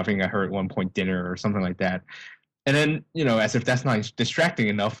 I think I heard at one point dinner or something like that. And then, as if that's not distracting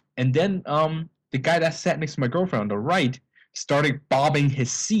enough. And then the guy that sat next to my girlfriend on the right started bobbing his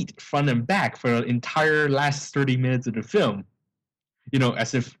seat front and back for the entire last 30 minutes of the film.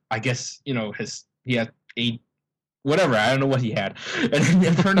 As if, I guess, he had 8, whatever, I don't know what he had. And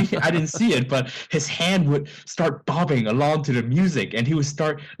apparently, I didn't see it, but his hand would start bobbing along to the music, and he would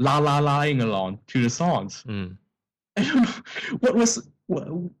start la-la-la-ing along to the songs. I don't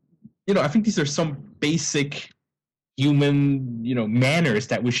know, I think these are some basic human, manners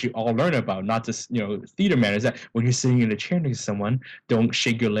that we should all learn about, not just, theater manners, that when you're sitting in a chair next to someone, don't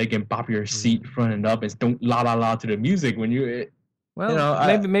shake your leg and bob your seat front and up, and don't la-la-la to the music when you...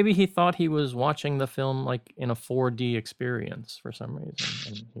 Well, maybe he thought he was watching the film like in a 4D experience for some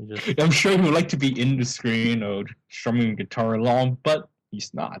reason. And I'm sure he would like to be in the screen or strumming guitar along, but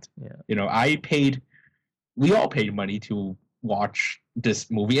he's not. Yeah. We all paid money to watch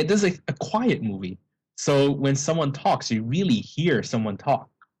this movie. It is a quiet movie. So when someone talks, you really hear someone talk.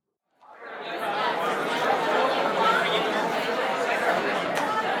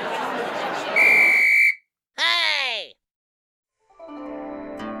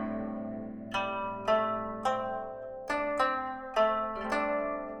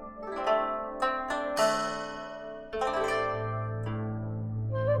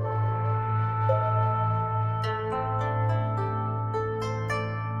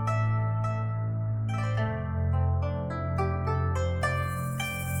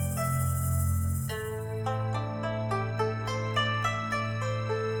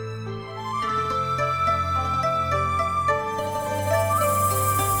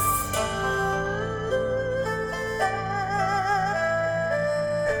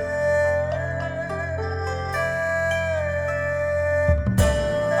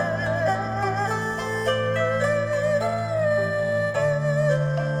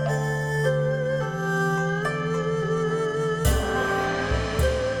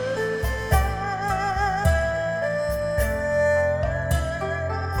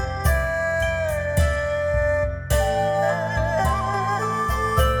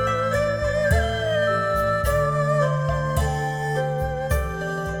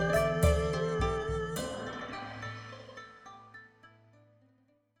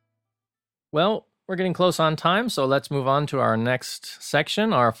 Well, we're getting close on time, so let's move on to our next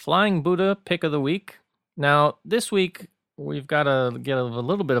section, our Flying Buddha Pick of the Week. Now, this week, we've got to get a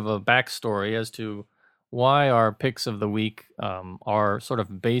little bit of a backstory as to why our picks of the week are sort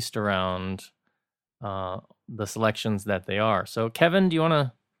of based around the selections that they are. So, Kevin, do you want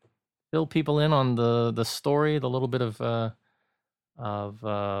to fill people in on the story, the little bit of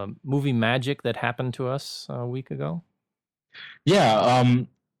movie magic that happened to us a week ago? Yeah,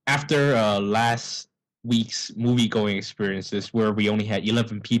 after last week's movie going experiences where we only had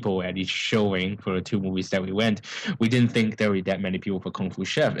 11 people at each showing for the two movies that we went, we didn't think there were that many people for Kung Fu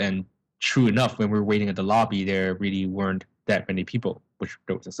Chef. And true enough, when we were waiting at the lobby, there really weren't that many people, which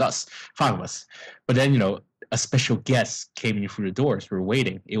there was just us, five of us. But then, a special guest came in through the doors. We were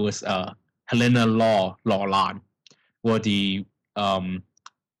waiting. It was Helena Law Lan, one of the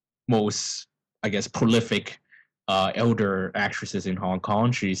most, I guess, prolific elder actresses in Hong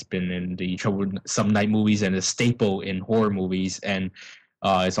Kong. She's been in the Some Night movies and a staple in horror movies, and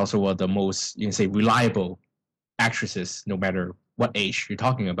it's also one of the most, you can say, reliable actresses, no matter what age you're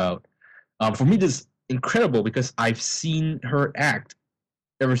talking about. For me, this is incredible because I've seen her act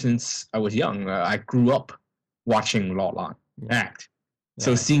ever since I was young. I grew up watching Law Lan act. Yeah.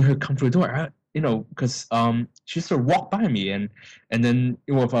 So seeing her come through the door, because she sort of walked by me, and then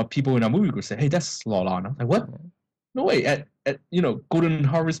people in our movie group say, "Hey, that's Law Lan." I was like, "What? No way!" At Golden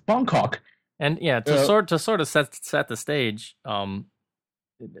Harvest Bangkok. And yeah, to sort of set the stage, and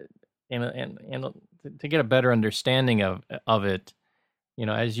to get a better understanding of it,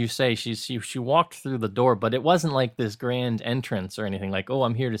 as you say, she walked through the door, but it wasn't like this grand entrance or anything like, "Oh,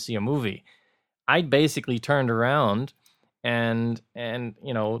 I'm here to see a movie." I basically turned around, and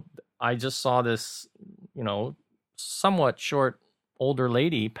I just saw this, somewhat short older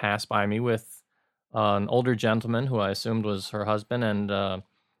lady pass by me with an older gentleman who I assumed was her husband and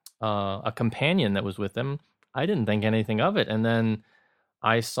a companion that was with them. I didn't think anything of it, and then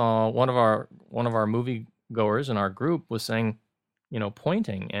I saw one of our movie goers in our group was saying,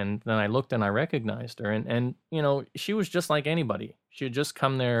 pointing, and then I looked and I recognized her, and she was just like anybody. She had just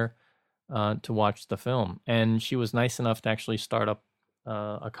come there to watch the film, and she was nice enough to actually start up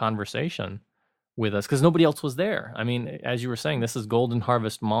a conversation with us because nobody else was there. I mean, as you were saying, this is Golden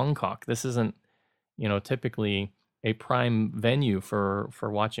Harvest Mongkok. This isn't, typically a prime venue for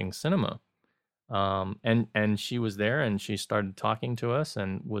watching cinema. And she was there, and she started talking to us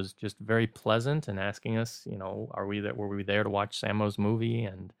and was just very pleasant and asking us, were we there to watch Sammo's movie?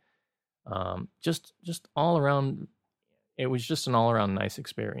 And just all around, it was just an all around nice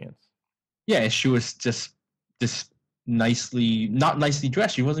experience. Yeah, she was just not nicely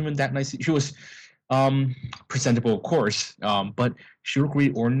dressed. She wasn't even that nice. She was presentable, of course, but she looked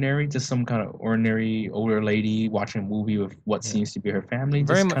really ordinary, just some kind of ordinary older lady watching a movie with what seems to be her family.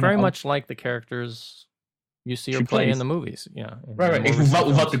 Very much like the characters you see her play in the movies. Yeah, right.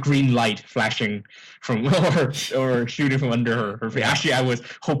 Without the green light flashing from or shooting from under her face. Yeah. Actually, I was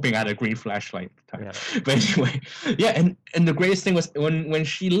hoping I had a green flashlight at the time. Yeah. But anyway, yeah, and the greatest thing was when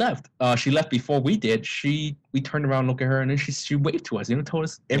she left before we did. We turned around, looked at her, and then she waved to us. Told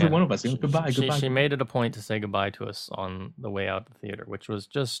us every one of us, goodbye. She made it a point to say goodbye to us on the way out the theater, which was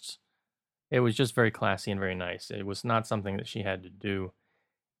just very classy and very nice. It was not something that she had to do,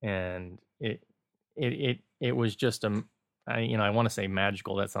 and it was just I want to say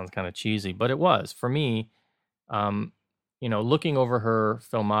magical. That sounds kind of cheesy, but it was for me. Looking over her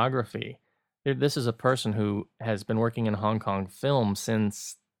filmography, this is a person who has been working in Hong Kong film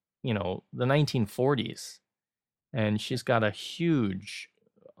since the 1940s, and she's got a huge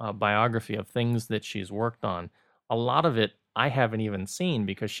biography of things that she's worked on. A lot of it I haven't even seen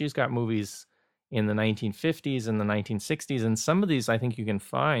because she's got movies in the 1950s and the 1960s, and some of these I think you can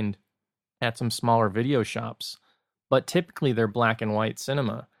find at some smaller video shops, but typically they're black and white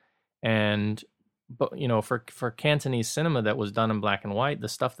cinema. But for Cantonese cinema that was done in black and white, the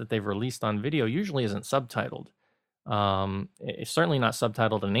stuff that they've released on video usually isn't subtitled. It's certainly not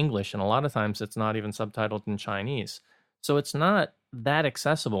subtitled in English, and a lot of times it's not even subtitled in Chinese. So it's not that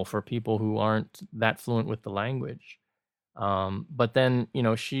accessible for people who aren't that fluent with the language. But then,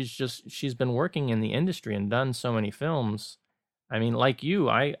 she's been working in the industry and done so many films. I mean, like you,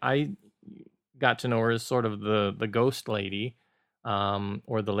 I got to know her as sort of the ghost lady,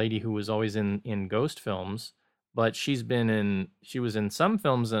 or the lady who was always in ghost films. But she was in some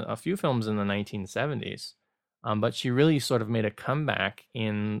films, a few films in the 1970s. But she really sort of made a comeback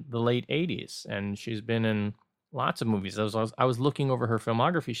in the late 80s, and she's been in lots of movies. I was looking over her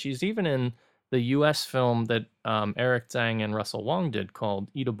filmography. She's even in the U.S. film that Eric Tsang and Russell Wong did called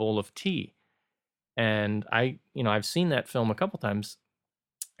Eat a Bowl of Tea. And I've seen that film a couple times,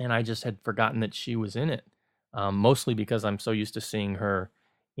 and I just had forgotten that she was in it, mostly because I'm so used to seeing her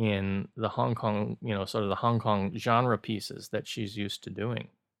in the Hong Kong, sort of the Hong Kong genre pieces that she's used to doing.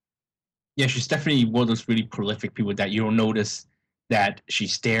 Yeah, she's definitely one of those really prolific people that you don't notice that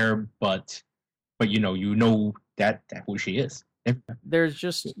she's there, but you know that who she is. Yeah. There's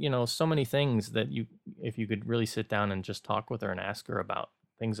just, so many things that if you could really sit down and just talk with her and ask her about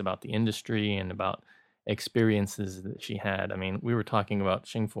things about the industry and about experiences that she had. I mean, we were talking about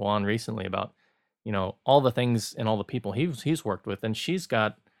Xing Fuan recently about, all the things and all the people he's worked with, and she's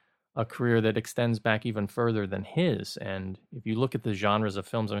got a career that extends back even further than his. And if you look at the genres of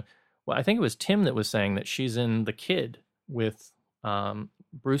films, well, I think it was Tim that was saying that she's in The Kid with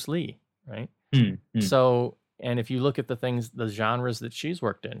Bruce Lee, right? Mm. So, and if you look at the genres that she's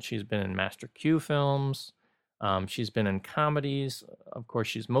worked in, she's been in Master Q films. She's been in comedies. Of course,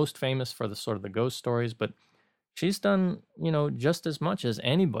 she's most famous for the sort of the ghost stories, but she's done, just as much as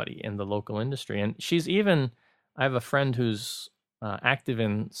anybody in the local industry. And I have a friend who's active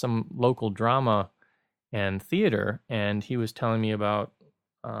in some local drama and theater, and he was telling me about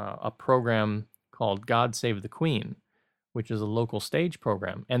a program called God Save the Queen, which is a local stage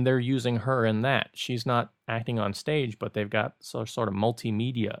program, and they're using her in that. She's not acting on stage, but they've got sort of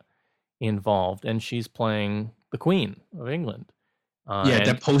multimedia involved, and she's playing the Queen of England. Yeah,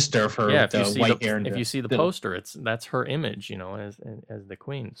 that poster of her, yeah, with the white hair. If you see the poster, that's her image, as the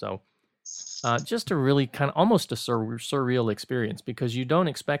Queen. So, just a really kind of almost a surreal experience, because you don't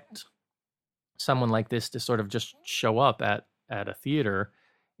expect someone like this to sort of just show up at a theater,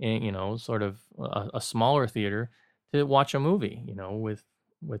 sort of a smaller theater, to watch a movie, with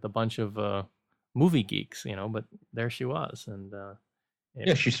a bunch of movie geeks, but there she was. And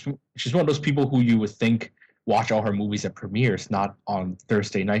yeah, she's one of those people who you would think watch all her movies at premieres, not on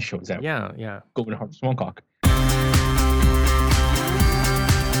Thursday night shows at Golden Harvest Swancock.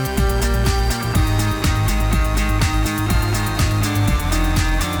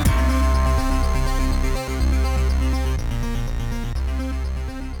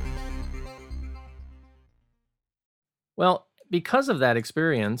 Well, because of that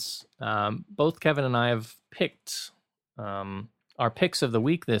experience, both Kevin and I have picked our picks of the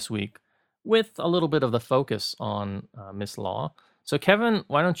week this week, with a little bit of the focus on Miss Law. So, Kevin,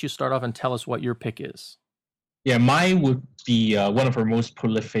 why don't you start off and tell us what your pick is? Yeah, mine would be one of her most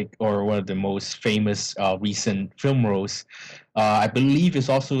prolific, or one of the most famous recent film roles. I believe it's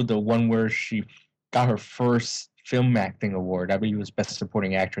also the one where she got her first film acting award. I believe it was Best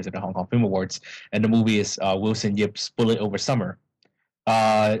Supporting Actress at the Hong Kong Film Awards, and the movie is Wilson Yip's Bullet Over Summer.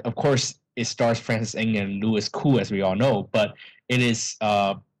 Of course, it stars Francis Ng and Louis Koo, as we all know, but it is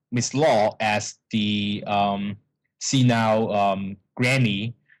Miss Law as the senile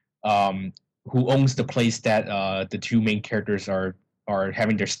granny who owns the place that the two main characters are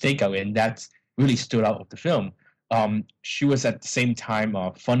having their stakeout in. That's really stood out of the film. She was at the same time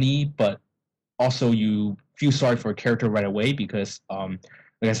funny, but also you feel sorry for a character right away, because I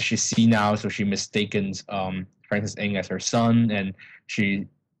guess she's senile, so she mistakes Francis Ng as her son, and she,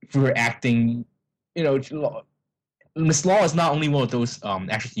 through her acting, Miss Law is not only one of those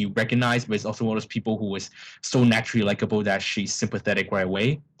actors you recognize, but it's also one of those people who is so naturally likable that she's sympathetic right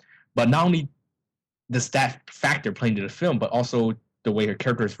away. But not only does that factor play into the film, but also the way her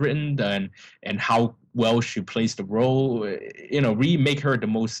character is written and how well she plays the role, really make her the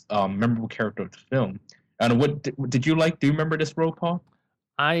most memorable character of the film. And what did you like? Do you remember this role, Paul?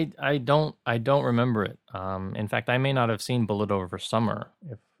 I don't remember it. In fact, I may not have seen Bullet Over Summer.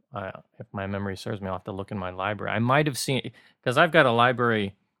 If my memory serves me, I'll have to look in my library. I might have seen, because I've got a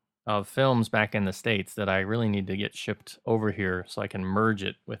library of films back in the States that I really need to get shipped over here so I can merge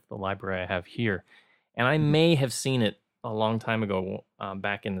it with the library I have here. And I may have seen it a long time ago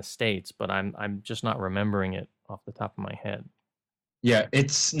back in the States, but I'm just not remembering it off the top of my head. Yeah,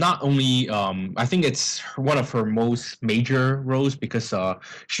 it's not only I think it's one of her most major roles, because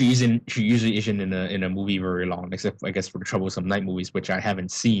she usually isn't in a movie very long, except I guess for the Troublesome Night movies, which I haven't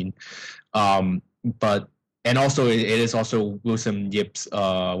seen. But and also it is also Wilson Yip's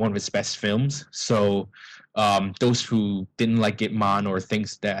one of his best films. So those who didn't like Ip Man or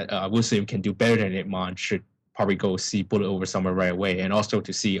thinks that Wilson Yip can do better than Ip Man should probably go see Bullet Over Summer right away, and also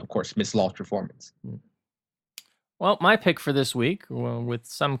to see, of course, Miss Law's performance. Well, my pick for this week, with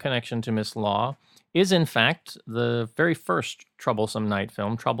some connection to Miss Law, is in fact the very first Troublesome Night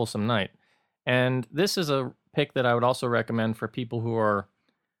film, Troublesome Night. And this is a pick that I would also recommend for people who are,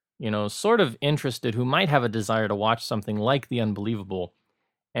 sort of interested, who might have a desire to watch something like The Unbelievable.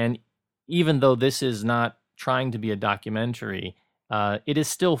 And even though this is not trying to be a documentary, it is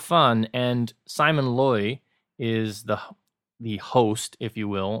still fun. And Simon Loy is the host, if you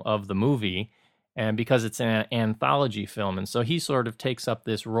will, of the movie. And because it's an anthology film, and so he sort of takes up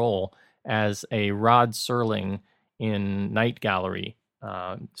this role as a Rod Serling in Night Gallery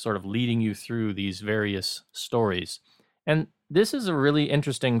sort of leading you through these various stories. And this is a really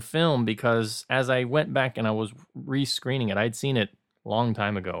interesting film because as I went back and I was re-screening it, I'd seen it a long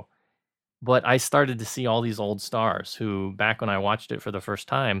time ago, but I started to see all these old stars who, back when I watched it for the first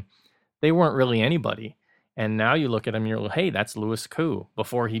time, they weren't really anybody. And now you look at him and you're like, hey, that's Louis Koo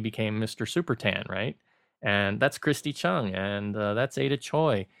before he became Mr. Supertan, right? And that's Christy Chung, and that's Ada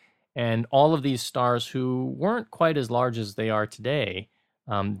Choi. And all of these stars who weren't quite as large as they are today,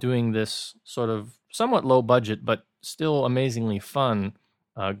 doing this sort of somewhat low budget, but still amazingly fun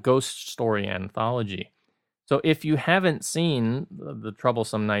ghost story anthology. So if you haven't seen the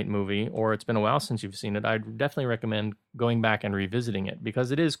Troublesome Night movie, or it's been a while since you've seen it, I'd definitely recommend going back and revisiting it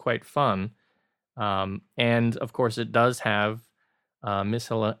because it is quite fun. And of course, it does have Miss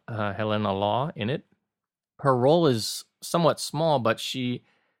Helena Law in it. Her role is somewhat small, but she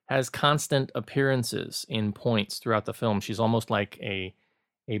has constant appearances in points throughout the film. She's almost like a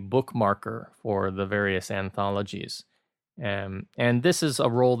bookmarker for the various anthologies. And this is a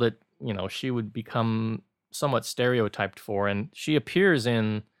role that, she would become somewhat stereotyped for. And she appears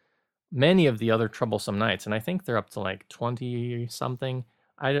in many of the other Troublesome Nights. And I think they're up to like 20 something.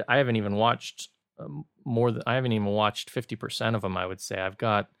 I haven't even watched I haven't even watched 50% of them, I would say. I've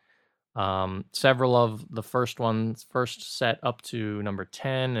got several of the first set up to number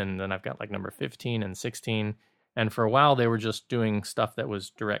 10, and then I've got like number 15 and 16. And for a while, they were just doing stuff that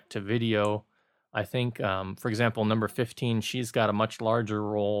was direct to video. I think, for example, number 15, she's got a much larger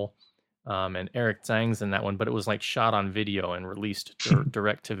role, and Eric Zhang's in that one, but it was like shot on video and released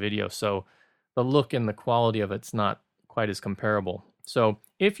direct to video. So the look and the quality of it's not quite as comparable. So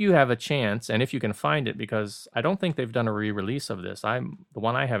if you have a chance, and if you can find it, because I don't think they've done a re-release of this. The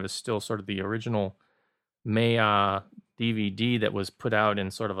one I have is still sort of the original Maya DVD that was put out in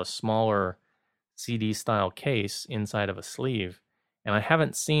sort of a smaller CD-style case inside of a sleeve. And I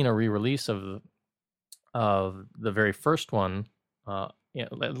haven't seen a re-release of the very first one,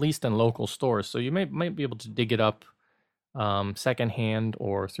 at least in local stores. So you might be able to dig it up secondhand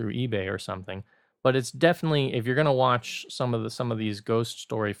or through eBay or something. But it's definitely, if you're going to watch some of these ghost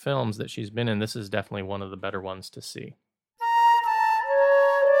story films that she's been in, this is definitely one of the better ones to see.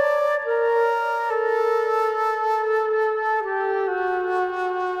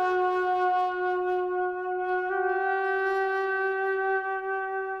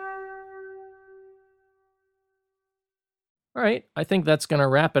 All right, I think that's going to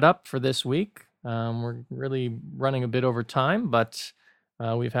wrap it up for this week. We're really running a bit over time, but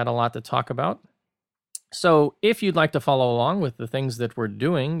we've had a lot to talk about. So if you'd like to follow along with the things that we're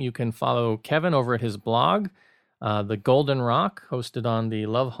doing, you can follow Kevin over at his blog, The Golden Rock, hosted on the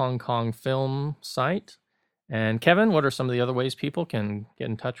Love Hong Kong film site. And Kevin, what are some of the other ways people can get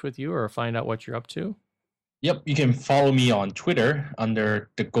in touch with you or find out what you're up to? Yep, you can follow me on Twitter under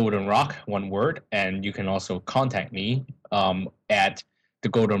The Golden Rock, one word, and you can also contact me at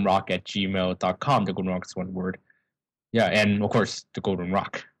thegoldenrock@gmail.com. The Golden Rock is one word. Yeah, and of course, The Golden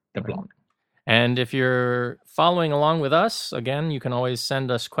Rock, the blog. And if you're following along with us, again, you can always send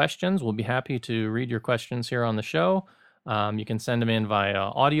us questions. We'll be happy to read your questions here on the show. You can send them in via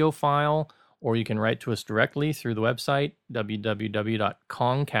audio file, or you can write to us directly through the website,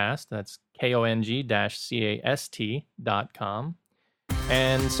 www.kongcast, that's KONG-CAST.com.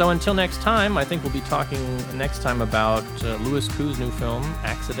 And so until next time, I think we'll be talking next time about Louis Koo's new film,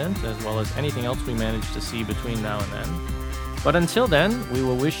 Accident, as well as anything else we manage to see between now and then. But until then, we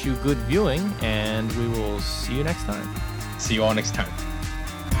will wish you good viewing, and we will see you next time. See you all next time.